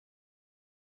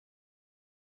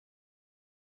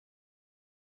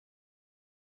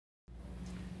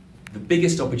The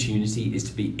biggest opportunity is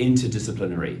to be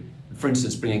interdisciplinary. For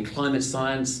instance, bringing climate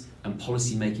science and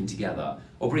policy making together,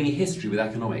 or bringing history with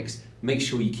economics. Make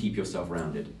sure you keep yourself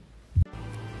rounded.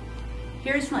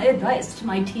 Here's my advice to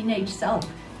my teenage self.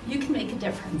 You can make a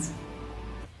difference.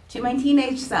 To my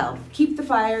teenage self, keep the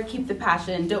fire, keep the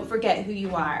passion, don't forget who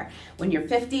you are. When you're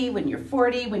 50, when you're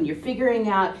 40, when you're figuring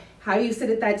out how you sit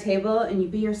at that table and you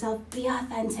be yourself, be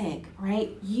authentic,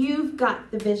 right? You've got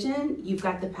the vision, you've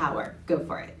got the power, go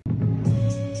for it.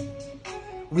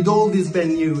 With all these bad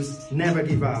news, never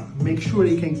give up. Make sure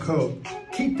you can cope.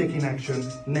 Keep taking action,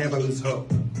 never lose hope.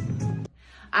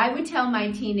 I would tell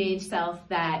my teenage self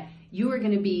that you are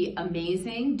going to be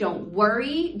amazing. Don't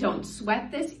worry, don't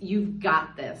sweat this, you've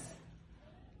got this.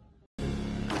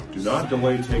 Do not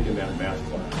delay taking that math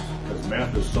class, because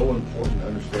math is so important to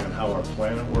understand how our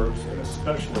planet works, and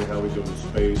especially how we go to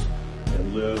space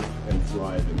and live and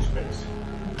thrive in space.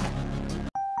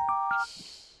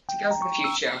 Girls of the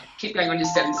future, keep going on your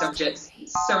STEM subjects.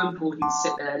 It's so important to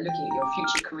sit there looking at your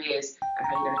future careers and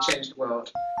how you're going to change the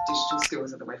world. Digital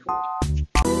skills are the way forward.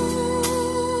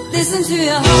 Listen to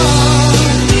your heart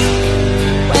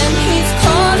when he's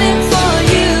calling for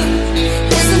you.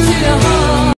 Listen to your heart.